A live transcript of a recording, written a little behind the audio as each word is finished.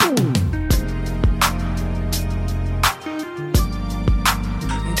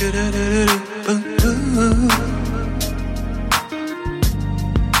Yeah.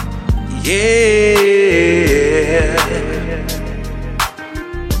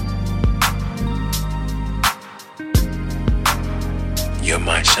 You're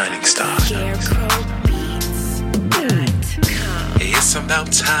my shining star. It's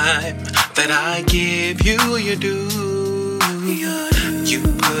about time that I give you your due. You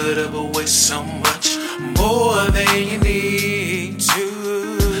put up with so much more than you need to.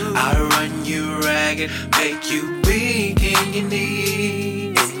 I run you ragged, make you weak in your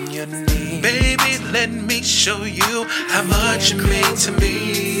knees. Baby, let me show you how much you mean to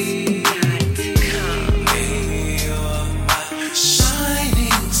me. Baby, you're my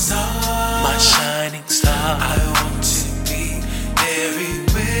shining star. My shining star. I want to be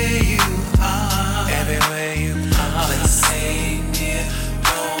everywhere you are. Everywhere you are. Let's stay near.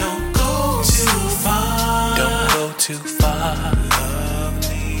 Don't go too far. Don't go too far.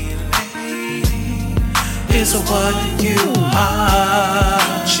 Lovely lady is what you are.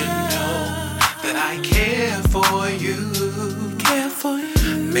 Don't you know that I care for you? Care for you.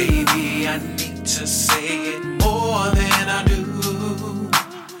 Maybe I need to say it more than I do.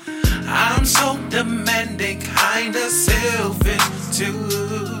 I'm so demanding, kinda selfish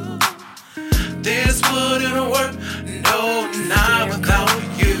too. This wouldn't work, no, not without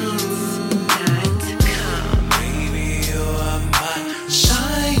you. Baby, you're my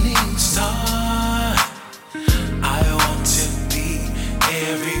shining star. I want to be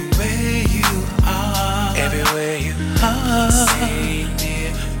everywhere you are. Everywhere you are. Stay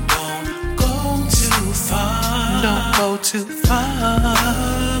near, don't go too far. Don't go too far.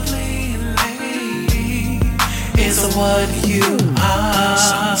 Lovely is what you are.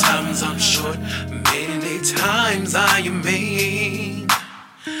 Sometimes I'm short, many times I am mean.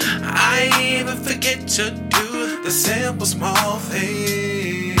 I even forget to do the simple small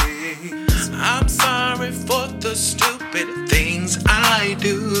things. I'm sorry for the stupid things I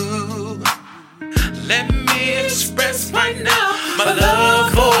do. Let me express right now my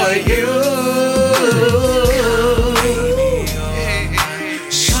love for you.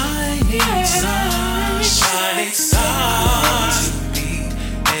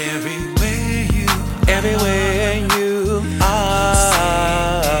 Everywhere you are.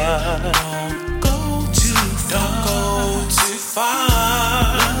 Don't go too far.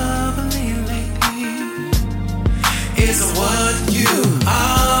 Lovely lady is what you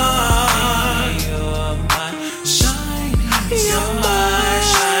are. You're my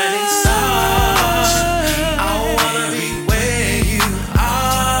shining star. I wanna be where you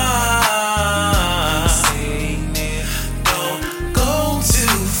are. Stay near, don't go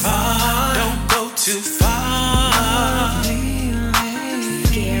too far. Don't go too far.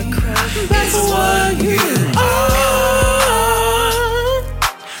 That's what you are.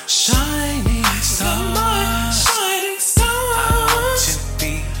 Shining star. Shining star. I want to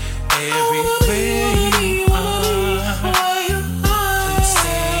be everywhere you are. Please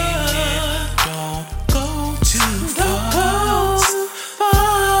stay near. Don't go too far.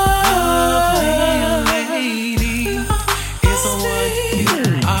 Lovely lady is what you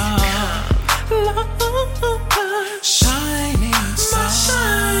are. Shining star.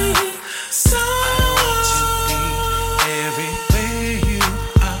 I want to be everywhere you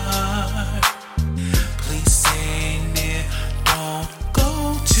are. Please stay near, don't go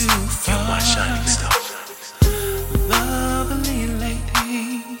too far. You're my shining star. Lovely lady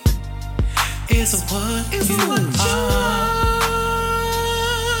is what you are.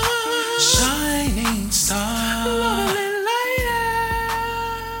 Shining star. Lovely lady.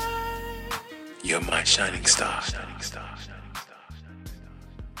 You're my shining star.